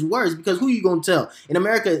Nigeria it's worse, because who you gonna tell? In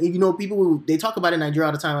America, you know, people, they talk about in Nigeria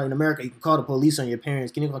all the time. Like in America, you can call the police on your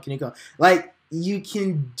parents. Can you call? Like you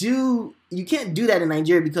can't do that in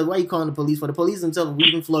Nigeria, because why are you calling the police for? The police themselves will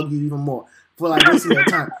even flog you even more for like wasting their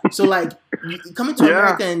time. So like coming to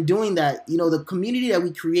America and doing that, you know, the community that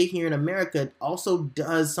we create here in America also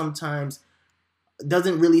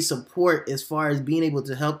doesn't really support as far as being able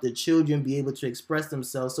to help the children be able to express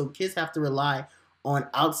themselves. So kids have to rely on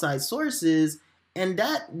outside sources, and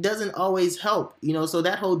that doesn't always help, you know, so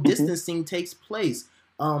that whole distancing takes place.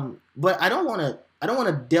 But I don't want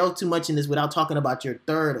to delve too much in this without talking about your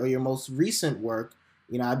third or your most recent work.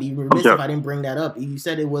 You know, I'd be remiss if I didn't bring that up. You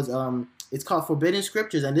said it was it's called Forbidden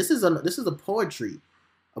Scriptures, and this is a poetry,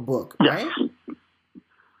 a book, right?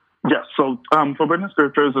 Yes. So Forbidden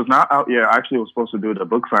Scriptures is not out yet. I actually was supposed to do the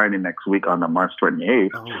book signing next week on the March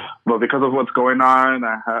 28th. But because of what's going on,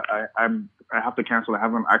 I have to cancel. I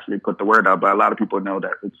haven't actually put the word out, but a lot of people know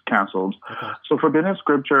that it's canceled. Okay. So Forbidden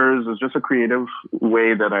Scriptures is just a creative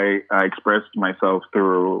way that I expressed myself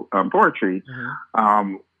through poetry.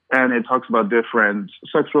 And it talks about different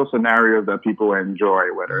sexual scenarios that people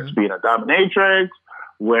enjoy, whether it's being a dominatrix,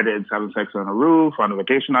 whether it's having sex on a roof, on a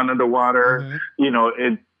vacation under the water. You know,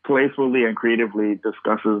 it playfully and creatively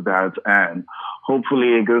discusses that, and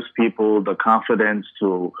hopefully it gives people the confidence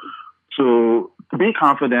to be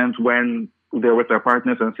confident when they're with their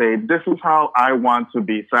partners and say, this is how I want to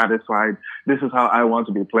be satisfied. This is how I want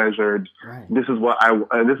to be pleasured. Right. This is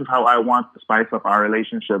how I want to spice up our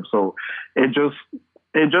relationship. So it just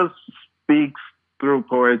speaks through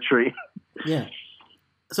poetry. Yeah.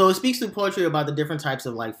 So it speaks through poetry about the different types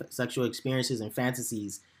of like sexual experiences and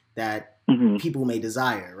fantasies that people may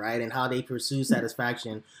desire, right? And how they pursue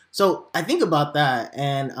satisfaction. So I think about that,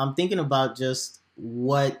 and I'm thinking about just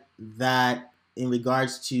what that in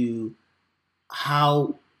regards to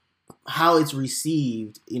how it's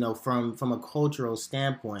received, you know, from a cultural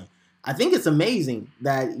standpoint. I think it's amazing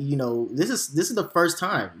that, you know, this is the first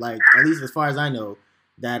time, like at least as far as I know,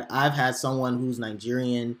 that I've had someone who's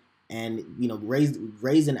Nigerian and, you know,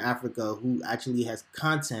 raised in Africa who actually has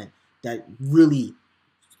content that really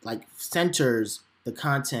like centers the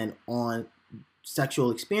content on sexual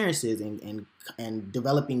experiences and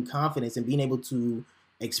developing confidence and being able to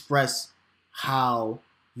express how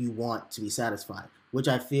you want to be satisfied, which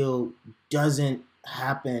I feel doesn't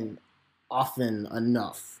happen often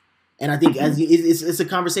enough. And I think it's a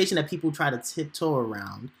conversation that people try to tiptoe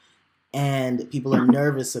around and people are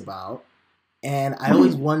nervous about. And I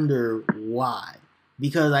always wonder why.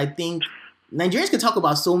 Because I think Nigerians can talk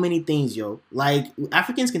about so many things, yo. Like,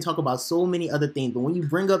 Africans can talk about so many other things. But when you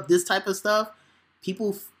bring up this type of stuff,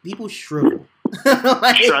 people shrivel.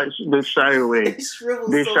 Like, they shy away.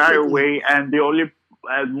 They shy away, and the only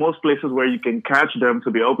most places where you can catch them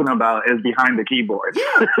to be open about is behind the keyboard.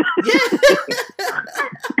 Yeah.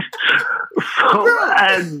 So,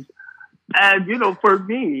 and you know, for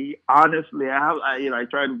me, honestly, I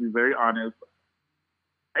try to be very honest.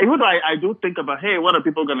 Even though I do think about, hey, what are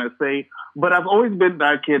people gonna say? But I've always been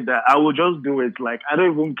that kid that I will just do it. Like, I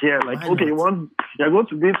don't even care. Like, okay, you're going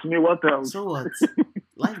to beat me. What else? So what?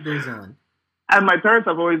 Life goes on. And my parents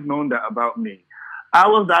have always known that about me. I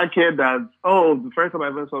was that kid that, the first time I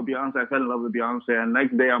ever saw Beyonce, I fell in love with Beyonce. And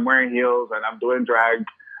next day I'm wearing heels and I'm doing drag.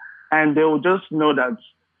 And they will just know that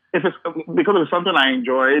if it's because it's something I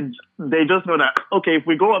enjoyed, they just know that, okay, if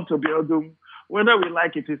we go up to building, whether we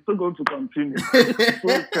like it, it's still going to continue. So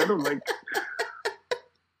it's kind of like...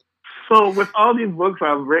 So with all these books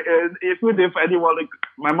I've written, even if anyone, like,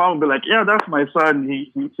 my mom would be like, yeah, that's my son.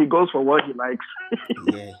 He goes for what he likes.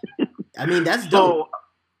 Yeah. I mean, that's dope.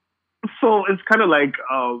 So it's kind of like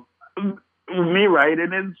me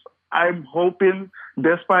writing it. I'm hoping,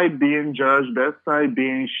 despite being judged, despite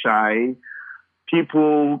being shy,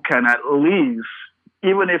 people can at least,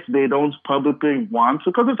 even if they don't publicly want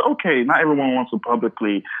to, because it's okay, not everyone wants to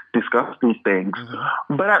publicly discuss these things,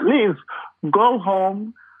 but at least go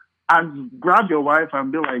home and grab your wife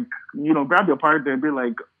and be like, grab your partner and be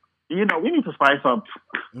like, we need to spice up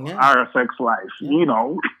our sex life, at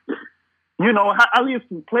least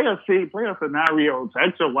play a scenario,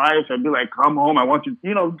 text your wife and be like, come home, I want you,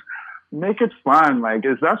 make it fun. Like,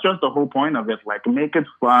 that's just the whole point of it. Like, make it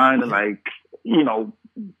fun, like,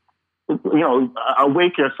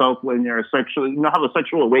 awake yourself when you're sexually, have a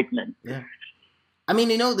sexual awakening. Yeah. I mean,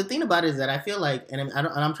 the thing about it is that I feel like, and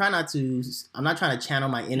I'm not trying to channel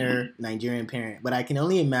my inner Nigerian parent, but I can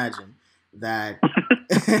only imagine that,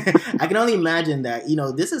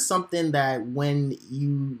 this is something that when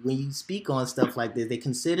you speak on stuff like this, they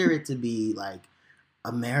consider it to be like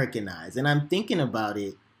Americanized. And I'm thinking about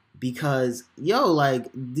it because, like,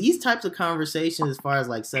 these types of conversations as far as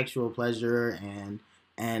like sexual pleasure and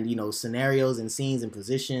scenarios and scenes and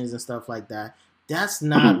positions and stuff like that, that's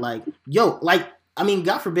not like, I mean,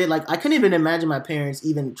 God forbid, like, I couldn't even imagine my parents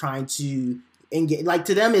even trying to engage. Like,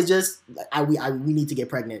 to them, it's just, we need to get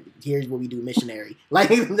pregnant. Here's what we do, missionary. Like,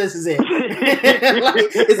 this is it.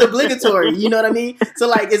 Like, it's obligatory. You know what I mean? So,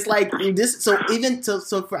 like, it's like this. So,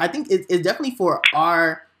 I think it's definitely for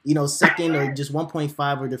our, second or just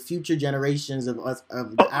 1.5 or the future generations of us,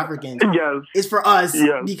 of Africans. Yes. It's for us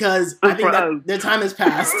because I think that their time has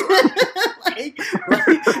passed.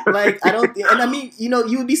 like I don't, and I mean,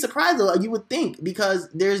 you would be surprised though. You would think, because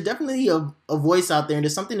there's definitely a voice out there, and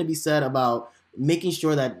there's something to be said about making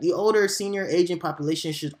sure that the older senior aging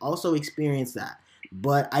population should also experience that.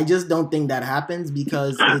 But I just don't think that happens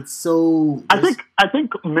because it's so. I think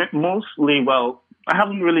mostly. Well, I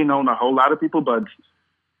haven't really known a whole lot of people, but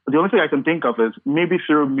the only thing I can think of is maybe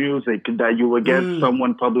through music that you would get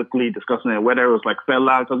someone publicly discussing it, whether it was like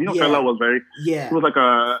Fela, because Fela was very, he was like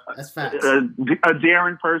a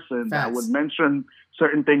daring person that would mention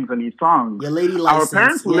certain things in his songs. Your lady license. Our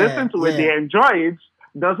parents listen to it, they enjoy it.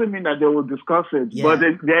 Doesn't mean that they will discuss it, but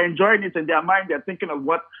they're enjoying it in their mind. They're thinking of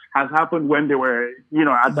what has happened when they were,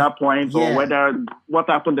 at that point, or what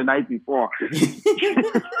happened the night before.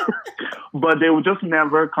 But they would just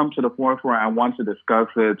never come to the forefront and want to discuss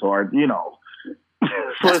it, or So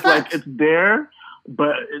it's like it's there,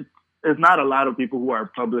 but it's not a lot of people who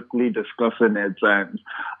are publicly discussing it. And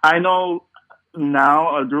I know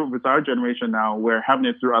now, with our generation now, we're having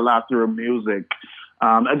it a lot through music.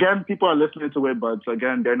 Again, people are listening to it, but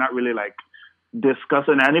again, they're not really like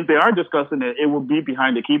discussing. And if they are discussing it, it will be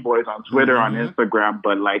behind the keyboards on Twitter, on Instagram,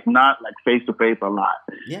 but like not like face to face a lot.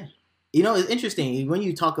 Yeah, it's interesting when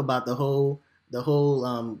you talk about the whole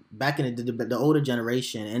back in the older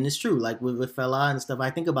generation, and it's true. Like with Fela and stuff, I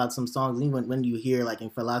think about some songs. Even when you hear like in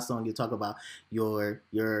Fela's song, you talk about your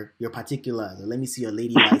particulars, or let me see your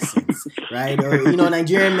lady license, right? Or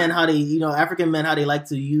Nigerian men, how they African men, how they like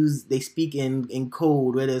to they speak in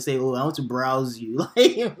code, where they say, "Oh, I want to browse you," but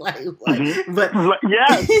yeah, like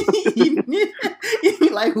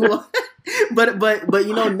what? But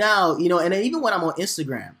now and even when I'm on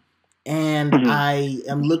Instagram. And I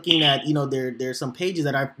am looking at, there's some pages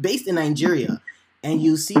that are based in Nigeria, and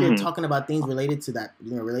you see they're talking about things related to that,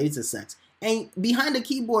 related to sex. And behind the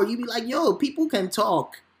keyboard, you be like, yo, people can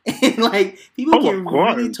talk. And like people can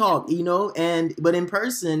really talk, you know, but in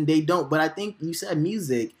person they don't. But I think you said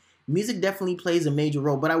music definitely plays a major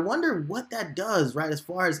role. But I wonder what that does, right, as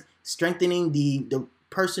far as strengthening the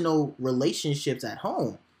personal relationships at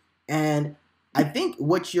home. And I think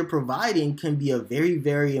what you're providing can be a very,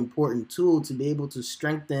 very important tool to be able to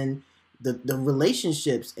strengthen the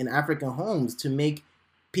relationships in African homes, to make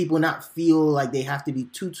people not feel like they have to be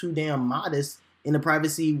too damn modest in the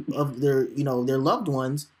privacy of their, you know, their loved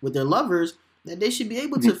ones with their lovers, that they should be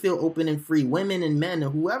able to feel open and free, women and men,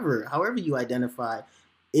 and however you identify.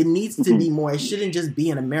 It needs to be more. It shouldn't just be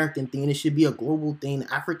an American thing. It should be a global thing.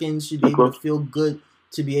 Africans should be able to feel good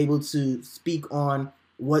to be able to speak on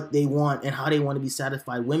what they want and how they want to be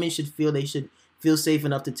satisfied. Women should feel safe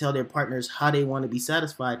enough to tell their partners how they want to be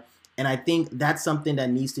satisfied. And I think that's something that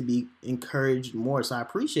needs to be encouraged more. So I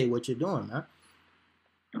appreciate what you're doing, man.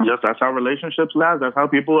 Yes, that's how relationships last. That's how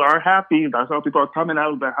people are happy. That's how people are coming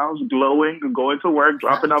out of the house glowing and going to work,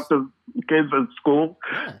 dropping off the kids at school.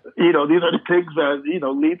 Yeah. You know, these are the things that, you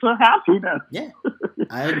know, lead to happiness. Yeah,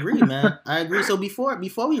 I agree, man. I agree. So before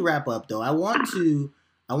we wrap up, though, I want you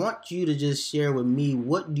to just share with me,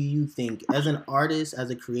 what do you think, as an artist, as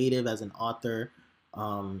a creative, as an author,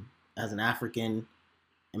 as an African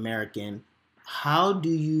American, how do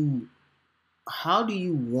you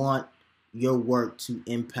want your work to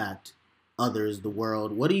impact others, the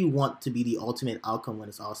world? What do you want to be the ultimate outcome when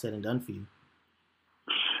it's all said and done for you?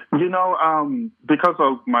 You know, because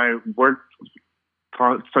of my work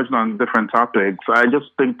touching on different topics, I just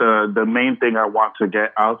think the main thing I want to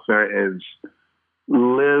get out there is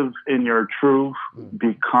live in your truth,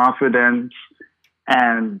 be confident,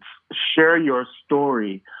 and share your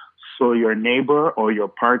story so your neighbor or your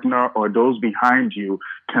partner or those behind you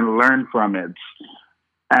can learn from it.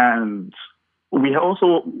 And we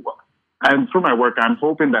also, and through my work, I'm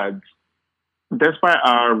hoping that despite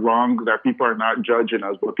our wrongs, that people are not judging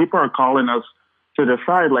us, but people are calling us to the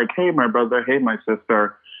side, like, hey, my brother, hey, my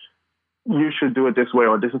sister, you should do it this way,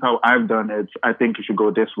 or this is how I've done it. I think you should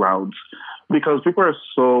go this route. Because people are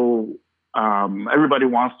so, everybody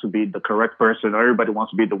wants to be the correct person, or everybody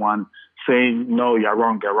wants to be the one saying, no, you're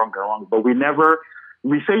wrong, you're wrong, you're wrong. But we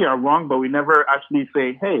say you're wrong, but we never actually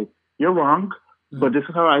say, hey, you're wrong, but this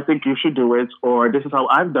is how I think you should do it, or this is how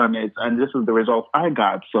I've done it, and this is the result I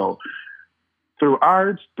got. So through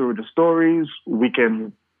art, through the stories, we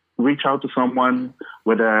can reach out to someone,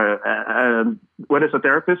 whether it's a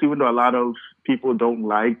therapist, even though a lot of people don't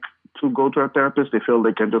like to go to a therapist. They feel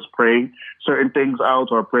they can just pray certain things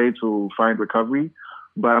out or pray to find recovery.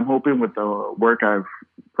 But I'm hoping with the work I've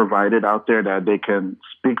provided out there that they can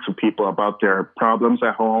speak to people about their problems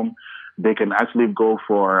at home. They can actually go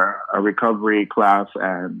for a recovery class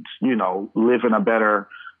and, you know, live in a better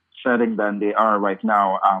setting than they are right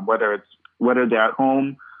now. Whether they're at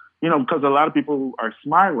home, you know, because a lot of people are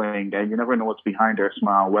smiling and you never know what's behind their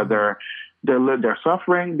smile, whether they're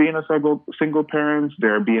suffering being a single parent,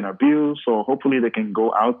 they're being abused. So hopefully they can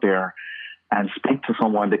go out there and speak to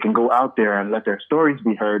someone. They can go out there and let their stories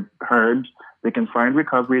be heard. They can find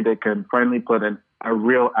recovery. They can finally put a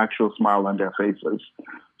real, actual smile on their faces.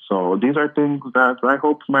 So these are things that I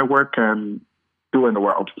hope my work can do in the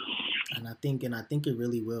world. And I think it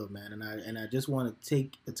really will, man. And I just want to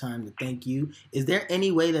take the time to thank you. Is there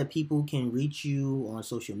any way that people can reach you on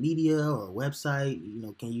social media or a website? You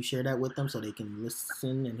know, can you share that with them so they can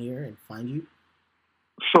listen and hear and find you?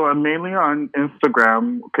 So I'm mainly on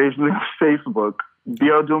Instagram, occasionally on Facebook.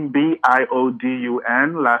 Biodun,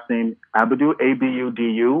 Biodun, last name Abudu,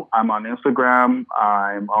 Abudu. I'm on Instagram.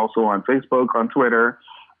 I'm also on Facebook, on Twitter.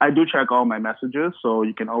 I do check all my messages, so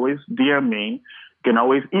you can always DM me. You can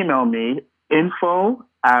always email me,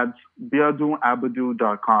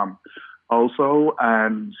 info@biodunabudu.com. Also,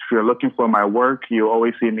 and if you're looking for my work, you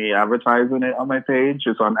always see me advertising it on my page.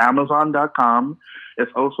 It's on Amazon.com.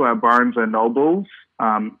 It's also at Barnes & Nobles.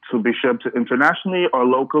 To be shipped internationally or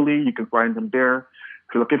locally, you can find them there.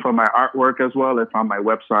 If you're looking for my artwork as well, it's on my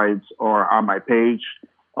website or on my page.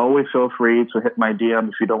 Always feel free to hit my DM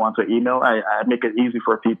if you don't want to email. I make it easy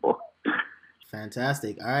for people.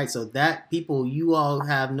 Fantastic. All right. So people, you all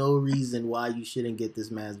have no reason why you shouldn't get this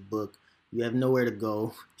man's book. You have nowhere to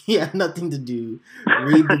go. You have nothing to do.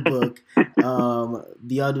 Read the book.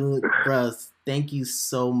 Biodun, bruh, thank you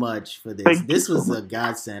so much for this. This was a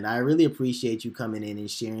godsend. I really appreciate you coming in and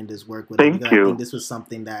sharing this work with us. Thank you. I think this was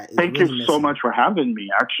something that is Thank really you so much for having me,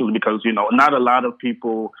 actually, because, you know, not a lot of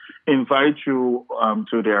people invite you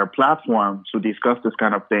to their platform to discuss this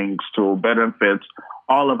kind of things to benefit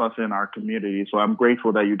all of us in our community. So I'm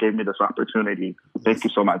grateful that you gave me this opportunity. Thank you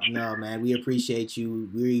so much. No, man, we appreciate you.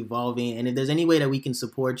 We're evolving. And if there's any way that we can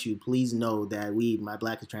support you, please know that we, My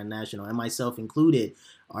Black is Transnational, and myself included,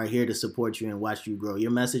 are here to support you and watch you grow.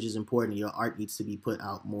 Your message is important. Your art needs to be put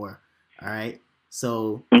out more. All right?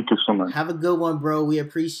 So thank you so much. Have a good one, bro. We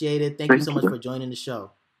appreciate it. Thank you so much for joining the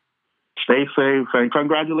show. Stay safe, and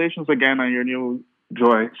congratulations again on your new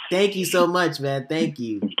joy. Thank you so much, man. Thank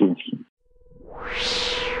you. Thank you.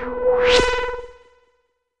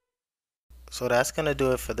 So that's going to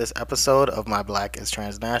do it for this episode of My Black is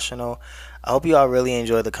Transnational. I hope you all really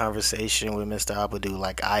enjoyed the conversation with Mr. Abdul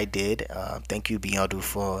like I did. Thank you, Biyondu,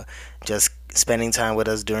 for just spending time with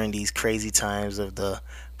us during these crazy times of the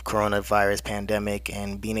coronavirus pandemic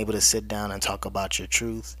and being able to sit down and talk about your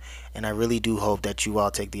truth. And I really do hope that you all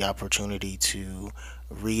take the opportunity to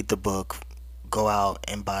read the book, go out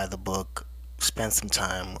and buy the book, spend some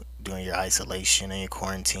time during your isolation and your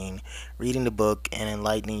quarantine reading the book and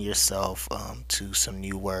enlightening yourself to some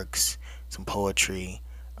new works, some poetry,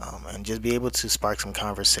 and just be able to spark some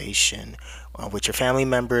conversation with your family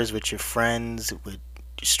members, with your friends, with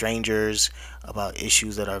strangers about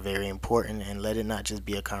issues that are very important, and let it not just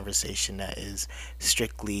be a conversation that is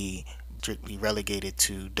strictly relegated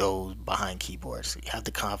to those behind keyboards. You have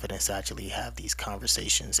the confidence to actually have these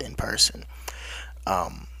conversations in person.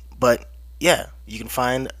 But yeah, you can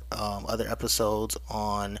find other episodes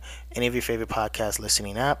on any of your favorite podcast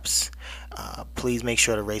listening apps. Please make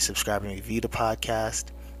sure to rate, subscribe, and review the podcast.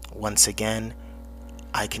 Once again,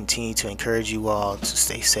 I continue to encourage you all to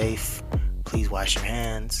stay safe. Please wash your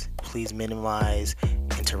hands. Please minimize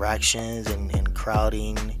interactions and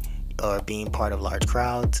crowding or being part of large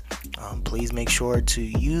crowds. Please make sure to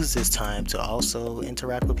use this time to also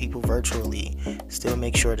interact with people virtually. Still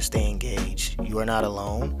make sure to stay engaged. You are not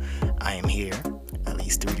alone. I am here, at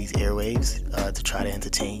least through these airwaves, to try to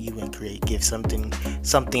entertain you and give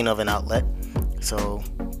something of an outlet. So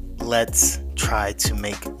let's try to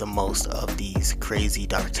make the most of these crazy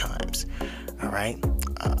dark times. All right.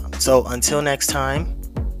 So until next time,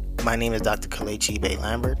 my name is Dr. Kalechi Bay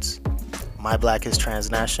Lamberts. My Black is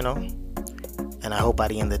Transnational. And I hope by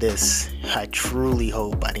the end of this, I truly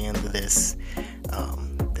hope by the end of this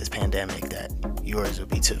pandemic that yours will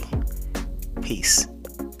be too. Peace.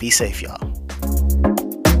 Be safe, y'all.